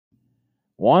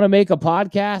Want to make a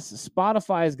podcast?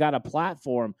 Spotify has got a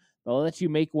platform that lets you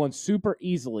make one super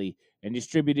easily and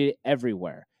distribute it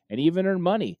everywhere and even earn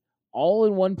money all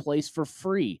in one place for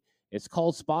free. It's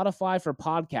called Spotify for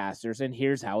Podcasters, and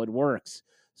here's how it works.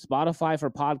 Spotify for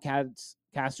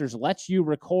Podcasters lets you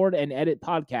record and edit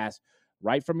podcasts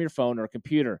right from your phone or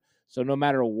computer. So no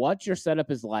matter what your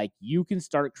setup is like, you can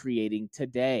start creating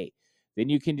today. Then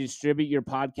you can distribute your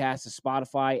podcast to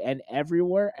Spotify and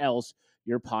everywhere else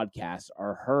your podcasts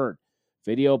are heard.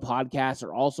 Video podcasts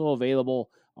are also available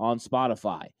on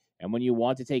Spotify. And when you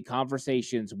want to take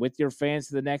conversations with your fans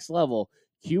to the next level,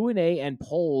 Q&A and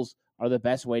polls are the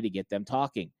best way to get them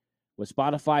talking. With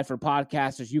Spotify for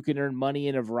Podcasters, you can earn money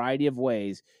in a variety of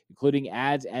ways, including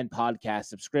ads and podcast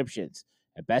subscriptions.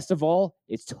 And best of all,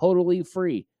 it's totally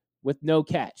free with no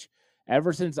catch.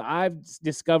 Ever since I've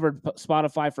discovered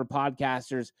Spotify for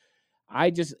Podcasters, I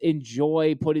just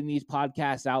enjoy putting these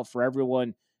podcasts out for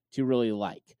everyone to really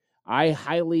like. I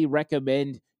highly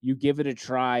recommend you give it a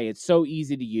try. It's so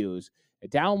easy to use.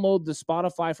 Download the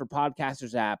Spotify for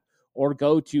Podcasters app or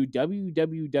go to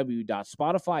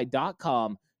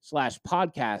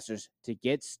www.spotify.com/podcasters to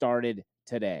get started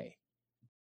today.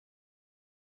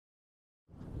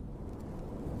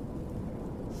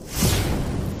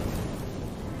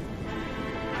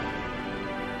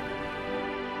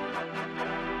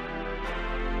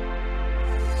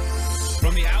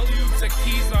 From the alley-oops at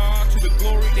Kezar to the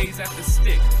glory days at the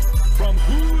stick. From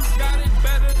who's got it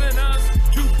better than us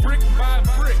to brick by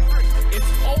brick.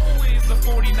 It's always the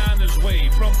 49ers way.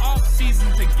 From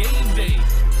off-season to game day.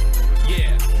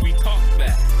 Yeah, we talk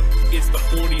that. It's the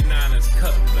 49ers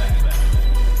cutback.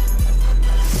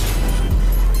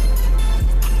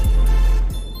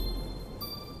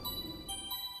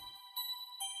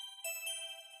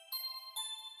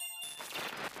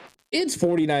 It's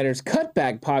 49ers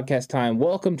Cutback podcast time.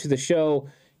 Welcome to the show.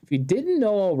 If you didn't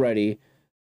know already,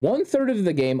 1/3 of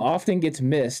the game often gets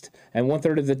missed and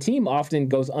 1/3 of the team often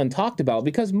goes untalked about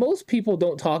because most people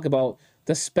don't talk about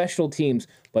the special teams.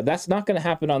 But that's not going to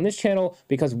happen on this channel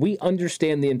because we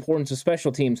understand the importance of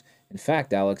special teams. In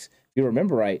fact, Alex, if you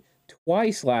remember right,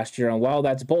 twice last year on Wow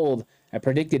That's Bold, I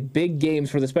predicted big games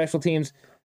for the special teams.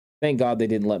 Thank God they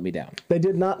didn't let me down. They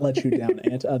did not let you down,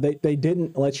 Ant. They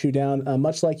didn't let you down,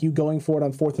 much like you going for it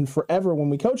on 4th and Forever when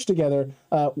we coached together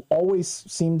always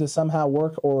seemed to somehow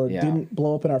work or didn't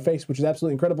blow up in our face, which is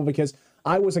absolutely incredible because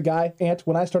I was a guy, Ant,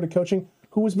 when I started coaching,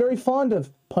 who was very fond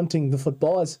of punting the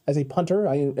football. As a punter,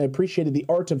 I appreciated the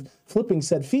art of flipping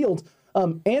said field.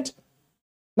 Ant,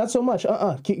 not so much.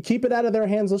 Keep it out of their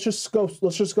hands. Let's just go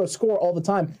score all the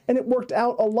time. And it worked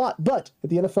out a lot. But at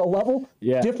the NFL level,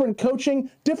 different coaching,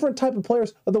 different type of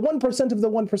players. The 1% of the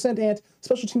 1%, Ant,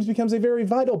 special teams becomes a very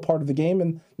vital part of the game.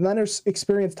 And the Niners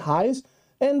experienced highs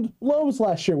and lows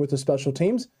last year with the special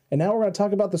teams. And now we're going to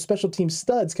talk about the special team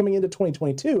studs coming into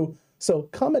 2022. So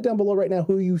comment down below right now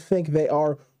who you think they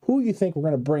are, who you think we're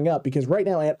going to bring up. Because right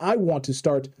now, Ant, I want to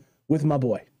start with my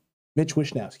boy, Mitch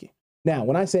Wishnowsky. Now,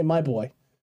 when I say my boy,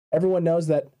 everyone knows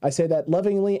that I say that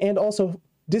lovingly and also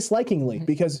dislikingly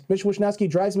because Mitch Wishnowsky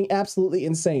drives me absolutely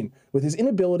insane with his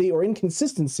inability or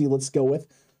inconsistency, let's go with,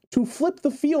 to flip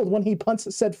the field when he punts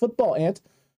said football, Ant.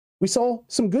 We saw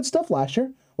some good stuff last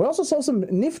year. We also saw some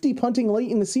nifty punting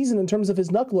late in the season in terms of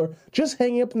his knuckler just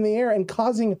hanging up in the air and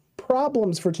causing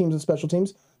problems for teams and special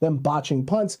teams, them botching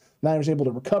punts. Niners able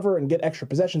to recover and get extra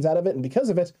possessions out of it, and because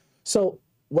of it. So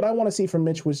what I want to see from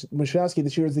Mitch Wishnowsky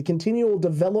this year is the continual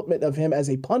development of him as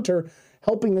a punter,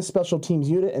 helping this special teams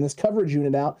unit and this coverage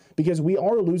unit out, because we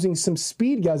are losing some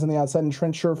speed guys on the outside in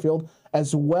Trent Sherfield,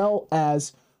 as well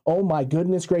as, oh my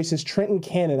goodness gracious, Trenton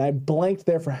Cannon. I blanked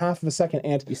there for half of a second,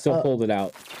 Ant. You still pulled it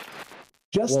out.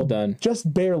 Well done.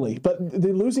 Just barely. But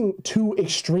they're losing two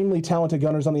extremely talented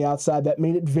gunners on the outside that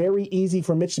made it very easy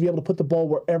for Mitch to be able to put the ball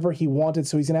wherever he wanted.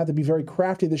 So he's going to have to be very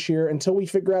crafty this year until we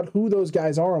figure out who those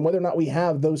guys are and whether or not we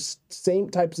have those same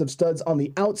types of studs on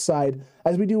the outside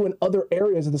as we do in other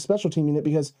areas of the special team unit.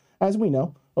 Because as we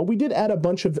know, we did add a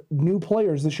bunch of new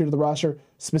players this year to the roster,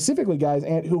 specifically guys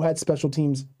who had special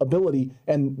teams ability,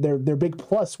 and their big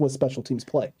plus was special teams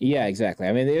play. Yeah, exactly.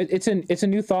 I mean, it's a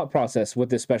new thought process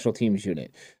with this special teams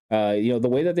unit. The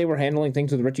way that they were handling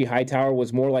things with Richie Hightower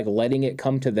was more like letting it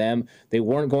come to them. They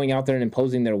weren't going out there and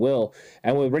imposing their will.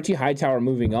 And with Richie Hightower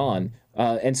moving on,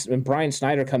 and Brian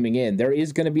Snyder coming in, there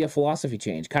is going to be a philosophy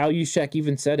change. Kyle Juszczyk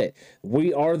even said it.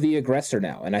 We are the aggressor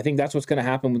now, and I think that's what's going to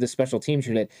happen with this special teams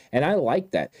unit, and I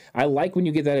like that. I like when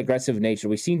you get that aggressive nature.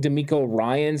 We've seen D'Amico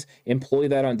Ryans employ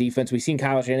that on defense. We've seen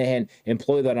Kyle Shanahan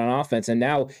employ that on offense, and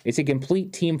now it's a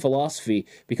complete team philosophy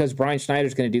because Brian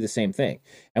Schneider's going to do the same thing.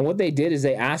 And what they did is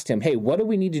they asked him, hey, what do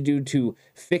we need to do to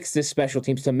fix this special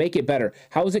teams, to make it better?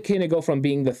 How is it going to go from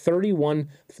being the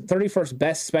 31st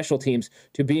best special teams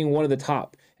to being one of the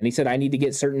top? And he said, I need to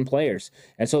get certain players.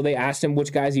 And so they asked him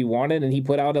which guys he wanted, and he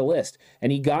put out a list.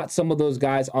 And he got some of those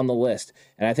guys on the list.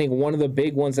 And I think one of the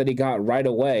big ones that he got right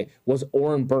away was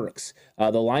Oren Burks,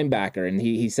 the linebacker. And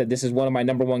he said, this is one of my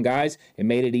number one guys. It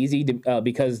made it easy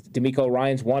because D'Amico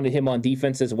Ryans wanted him on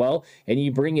defense as well. And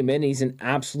you bring him in, he's an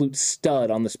absolute stud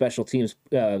on the special teams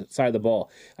side of the ball.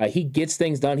 He gets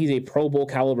things done. He's a Pro Bowl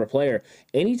caliber player.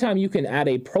 Anytime you can add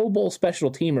a Pro Bowl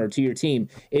special teamer to your team,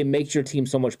 it makes your team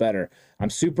so much better. I'm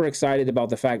super excited about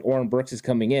the fact Oren Burks is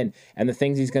coming in and the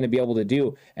things he's going to be able to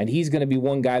do. And he's going to be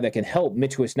one guy that can help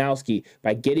Mitch Wisnowski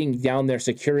by getting down there,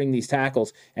 securing these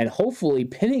tackles, and hopefully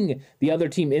pinning the other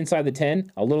team inside the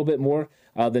 10 a little bit more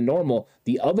than normal.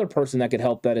 The other person that could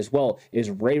help that as well is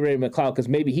Ray McCloud, because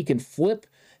maybe he can flip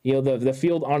the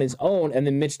field on his own, and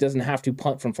then Mitch doesn't have to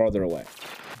punt from farther away.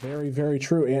 Very, very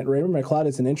true. And Raymond McCloud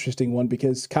is an interesting one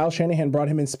because Kyle Shanahan brought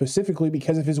him in specifically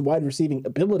because of his wide receiving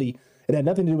ability. It had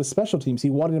nothing to do with special teams. He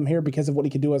wanted him here because of what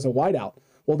he could do as a wideout.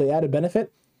 Well, the added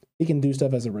benefit, he can do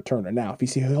stuff as a returner. Now,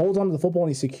 if he holds on to the football and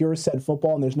he secures said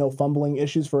football and there's no fumbling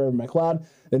issues for Raymond McCloud,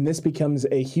 then this becomes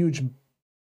a huge,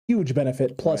 huge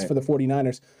benefit plus for the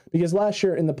 49ers. Because last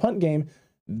year in the punt game,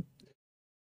 in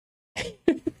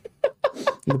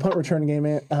the punt return game,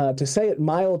 to say it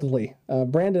mildly,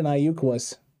 Brandon Ayuk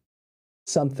was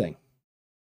something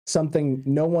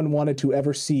no one wanted to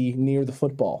ever see near the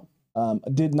football.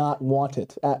 Did not want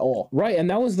it at all. Right, and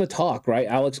that was the talk, right,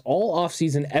 Alex? All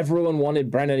offseason, everyone wanted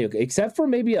Brandon Ayuk, except for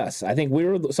maybe us. I think we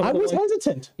were. I was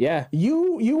hesitant. Yeah,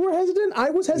 you were hesitant.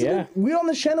 I was hesitant. Yeah. We on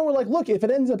the channel were like, look, if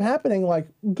it ends up happening, like,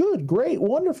 good, great,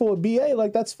 wonderful with BA,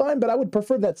 like that's fine. But I would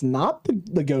prefer that's not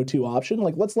the go-to option.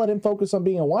 Like, let's let him focus on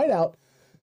being a wideout.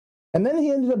 And then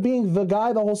he ended up being the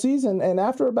guy the whole season. And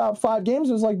after about 5 games,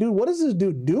 it was like, dude, what is this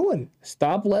dude doing?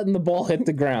 Stop letting the ball hit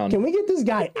the ground. Can we get this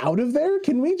guy out of there?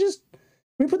 Can we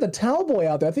put the towel boy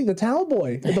out there? I think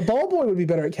the ball boy would be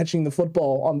better at catching the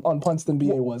football on punts than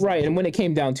BA was. Right, and when it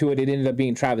came down to it, it ended up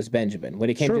being Travis Benjamin. When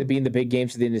it came to being the big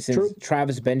games at the end of the season,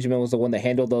 Travis Benjamin was the one that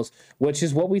handled those, which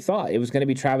is what we thought. It was going to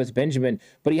be Travis Benjamin,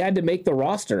 but he had to make the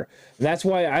roster. And that's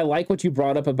why I like what you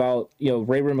brought up about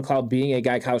Ray McCloud being a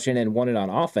guy Kyle Shanahan wanted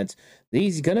on offense.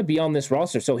 He's going to be on this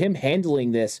roster, so him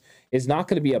handling this is not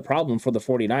going to be a problem for the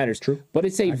 49ers. True. But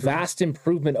it's a vast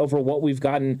improvement over what we've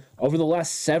gotten over the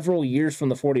last several years from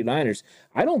the 49ers.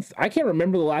 I can't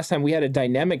remember the last time we had a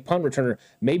dynamic punt returner.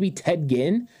 Maybe Ted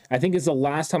Ginn, I think, is the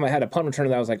last time I had a punt returner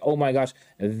that I was like, oh my gosh,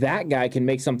 that guy can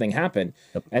make something happen.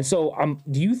 Yep. And so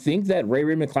do you think that Ray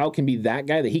McCloud can be that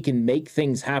guy, that he can make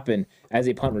things happen as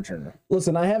a punt returner?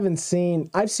 Listen, I've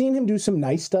seen him do some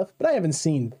nice stuff, but I haven't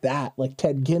seen that, like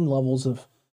Ted Ginn levels of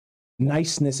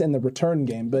niceness in the return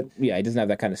game. But yeah, he doesn't have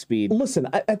that kind of speed. Listen,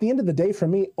 at the end of the day, for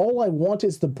me, all I want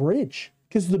is the bridge,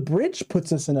 because the bridge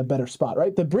puts us in a better spot,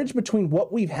 right? The bridge between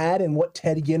what we've had and what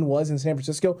Ted Ginn was in San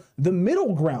Francisco, the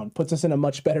middle ground puts us in a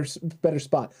much better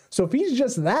spot. So if he's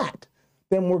just that,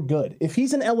 then we're good. If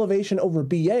he's an elevation over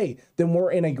BA, then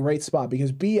we're in a great spot,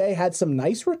 because BA had some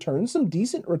nice returns, some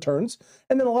decent returns,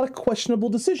 and then a lot of questionable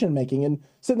decision making, and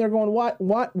sitting there going,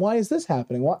 why is this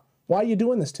happening? Why are you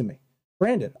doing this to me?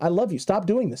 Brandon, I love you. Stop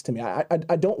doing this to me.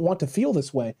 I don't want to feel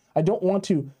this way. I don't want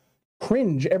to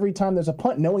cringe every time there's a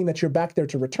punt, knowing that you're back there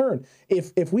to return.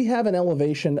 If we have an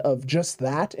elevation of just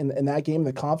that in that game,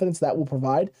 the confidence that will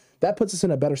provide, that puts us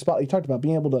in a better spot. You talked about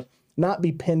being able to not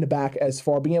be pinned back as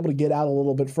far, being able to get out a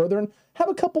little bit further and have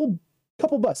a couple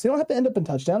busts. They don't have to end up in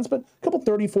touchdowns, but a couple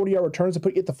 30, 40-yard returns to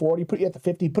put you at the 40, put you at the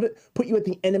 50, put you at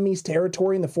the enemy's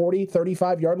territory in the 40,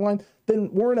 35-yard line, then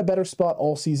we're in a better spot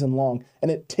all season long,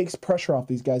 and it takes pressure off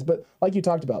these guys. But like you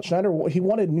talked about, Schneider, he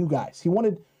wanted new guys. He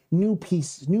wanted new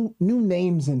pieces, new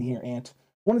names in here, Ant.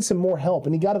 Wanted some more help,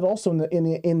 and he got it also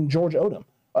in George Odom.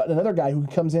 Another guy who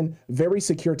comes in very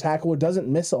secure tackler, doesn't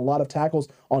miss a lot of tackles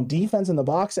on defense in the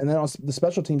box, and then on the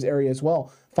special teams area as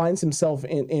well. Finds himself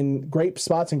in great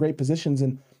spots and great positions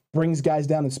and brings guys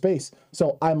down in space.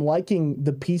 So I'm liking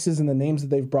the pieces and the names that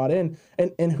they've brought in.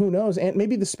 And who knows, and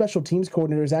maybe the special teams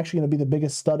coordinator is actually going to be the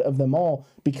biggest stud of them all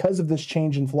because of this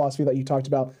change in philosophy that you talked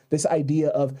about, this idea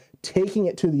of taking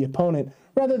it to the opponent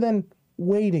rather than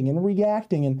waiting and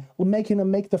reacting and making them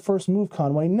make the first move,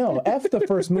 Conway. No, F the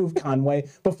first move, Conway.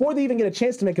 Before they even get a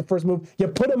chance to make a first move, you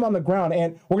put them on the ground,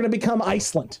 and we're going to become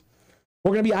Iceland.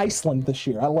 We're going to be Iceland this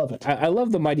year. I love it. I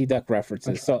love the Mighty Duck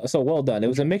references. So well done. It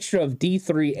was a mixture of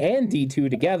D3 and D2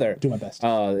 together. Do my best.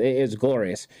 It is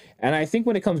glorious. And I think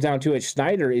when it comes down to it,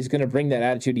 Schneider is going to bring that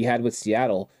attitude he had with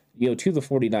Seattle to the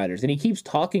 49ers. And he keeps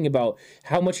talking about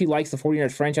how much he likes the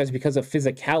 49ers franchise because of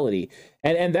physicality.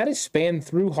 And that is spanned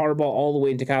through Harbaugh all the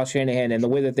way into Kyle Shanahan and the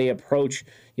way that they approach,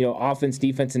 offense,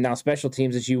 defense, and now special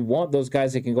teams is you want those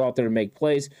guys that can go out there and make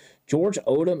plays. George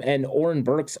Odom and Oren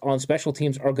Burks on special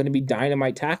teams are going to be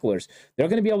dynamite tacklers. They're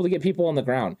going to be able to get people on the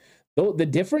ground. Though the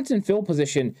difference in field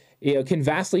position can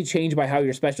vastly change by how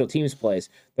your special teams plays.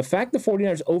 The fact the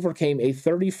 49ers overcame a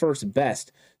 31st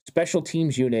best special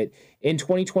teams unit in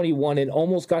 2021 and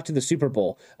almost got to the Super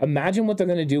Bowl. Imagine what they're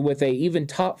going to do with a even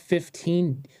top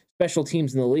 15 special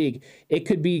teams in the league. It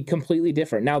could be completely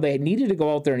different. Now, they needed to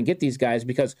go out there and get these guys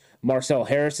because Marcel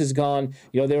Harris is gone.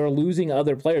 They were losing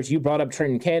other players. You brought up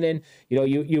Trenton Cannon.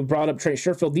 You brought up Trent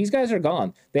Sherfield. These guys are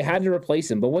gone. They had to replace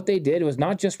them. But what they did was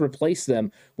not just replace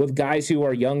them with guys who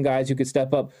are young guys who could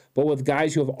step up, but with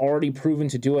guys who have already proven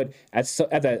to do it at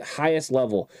the highest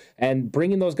level. And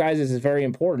bringing those guys is very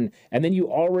important. And then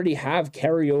you already have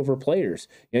carryover players.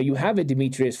 You have a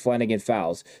Demetrius Flanagan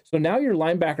Fowles. So now your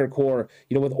linebacker core,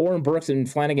 with Oren Burks and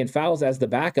Flanagan Fowles as the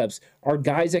backups, are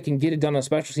guys that can get it done on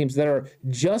special teams that are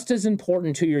just as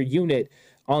important to your unit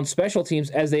on special teams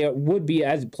as they would be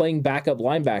as playing backup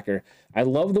linebacker. I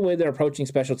love the way they're approaching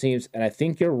special teams, and I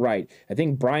think you're right. I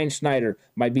think Brian Schneider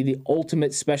might be the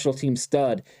ultimate special team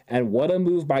stud, and what a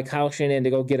move by Kyle Shanahan to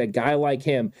go get a guy like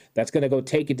him that's going to go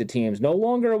take it to teams. No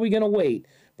longer are we going to wait,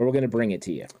 but we're going to bring it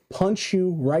to you. Punch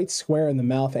you right square in the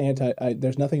mouth, and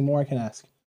there's nothing more I can ask.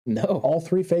 No. All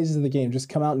three phases of the game, just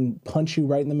come out and punch you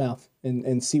right in the mouth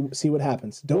and see what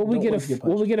happens. Will we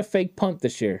get a fake punt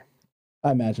this year? I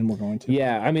imagine we're going to.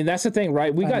 Yeah, I mean that's the thing,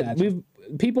 right?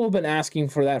 People have been asking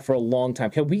for that for a long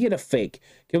time. Can we get a fake?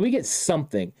 Can we get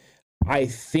something? I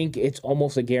think it's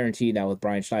almost a guarantee now with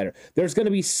Brian Schneider. There's going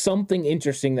to be something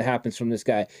interesting that happens from this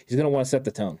guy. He's going to want to set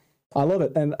the tone. I love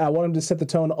it, and I want him to set the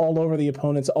tone all over the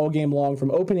opponents all game long, from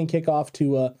opening kickoff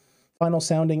to final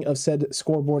sounding of said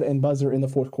scoreboard and buzzer in the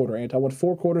fourth quarter. And I want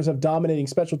 4 quarters of dominating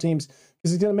special teams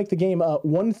because he's going to make the game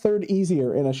 1/3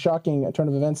 easier in a shocking turn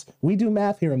of events. We do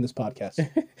math here on this podcast.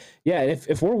 Yeah,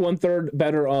 if we're 1/3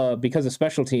 better because of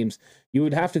special teams, you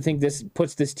would have to think this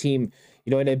puts this team,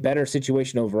 in a better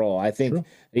situation overall. I think,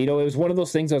 it was one of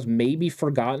those things that was maybe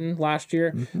forgotten last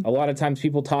year. Mm-hmm. A lot of times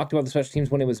people talked about the special teams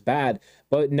when it was bad,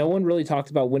 but no one really talked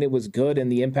about when it was good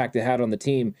and the impact it had on the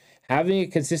team. Having a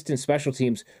consistent special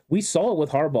teams, we saw it with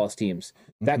Harbaugh's teams.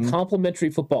 That complementary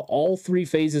football, all 3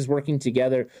 phases working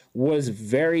together, was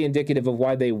very indicative of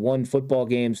why they won football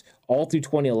games all through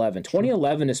 2011.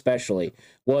 2011 especially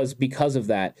was because of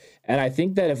that. And I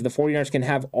think that if the 49ers can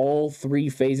have all 3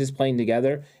 phases playing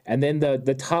together, and then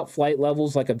the top flight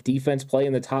levels like of defense play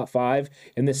in the top 5,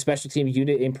 and the special team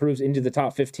unit improves into the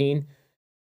top 15,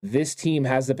 this team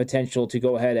has the potential to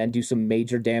go ahead and do some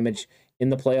major damage in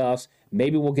the playoffs.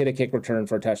 Maybe we'll get a kick return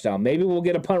for a touchdown. Maybe we'll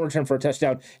get a punt return for a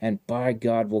touchdown. And by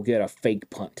God, we'll get a fake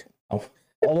punt. Oh,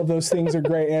 all of those things are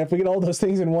great. And if we get all those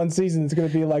things in one season, it's going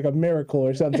to be like a miracle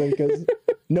or something because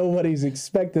nobody's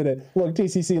expected it. Look,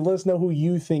 TCC, let us know who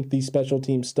you think these special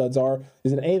team studs are.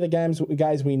 Is it any of the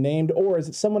guys we named, or is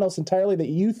it someone else entirely that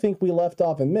you think we left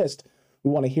off and missed? We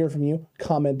want to hear from you.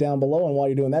 Comment down below. And while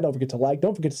you're doing that, don't forget to like.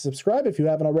 Don't forget to subscribe if you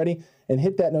haven't already. And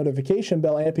hit that notification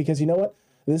bell, Ant, because you know what?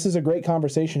 This is a great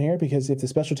conversation here because if the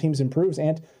special teams improves,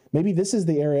 Ant, maybe this is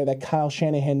the area that Kyle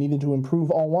Shanahan needed to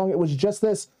improve all along. It was just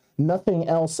this, nothing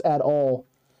else at all,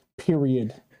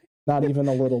 period. Not even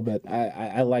a little bit.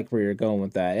 I like where you're going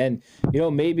with that. And,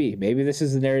 maybe this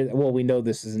is an area, we know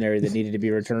this is an area that needed to be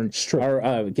returned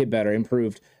or get better,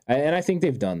 improved. And I think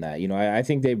they've done that. I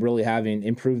think they really have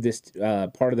improved this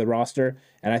part of the roster.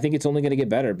 And I think it's only going to get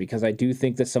better because I do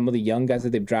think that some of the young guys that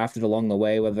they've drafted along the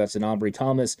way, whether that's an Ambry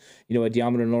Thomas, a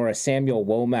Diamond Nora, Samuel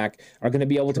Womack, are going to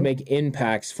be able to make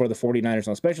impacts for the 49ers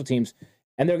on special teams.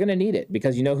 And they're going to need it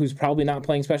because who's probably not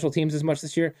playing special teams as much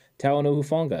this year? Talanoa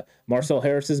Hufanga. Marcel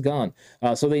Harris is gone.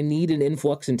 So they need an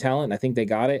influx in talent. I think they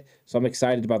got it. So I'm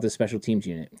excited about this special teams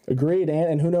unit. Agreed.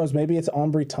 And who knows? Maybe it's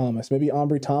Ambry Thomas. Maybe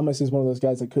Ambry Thomas is one of those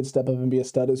guys that could step up and be a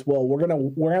stud as well. We're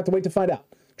gonna have to wait to find out.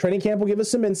 Training camp will give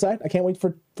us some insight. I can't wait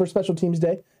for Special Teams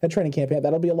Day at training camp. Yeah,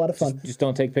 that'll be a lot of fun. Just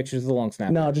don't take pictures of the long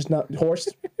snapper. No, just not. Horse,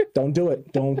 don't do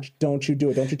it. Don't you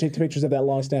do it. Don't you take the pictures of that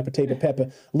long snapper, tape and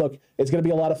pepper. Look, it's going to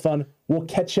be a lot of fun. We'll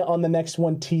catch you on the next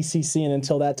one, TCC. And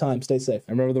until that time, stay safe.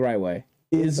 And remember, the right way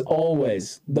is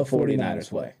always the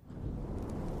 49ers way.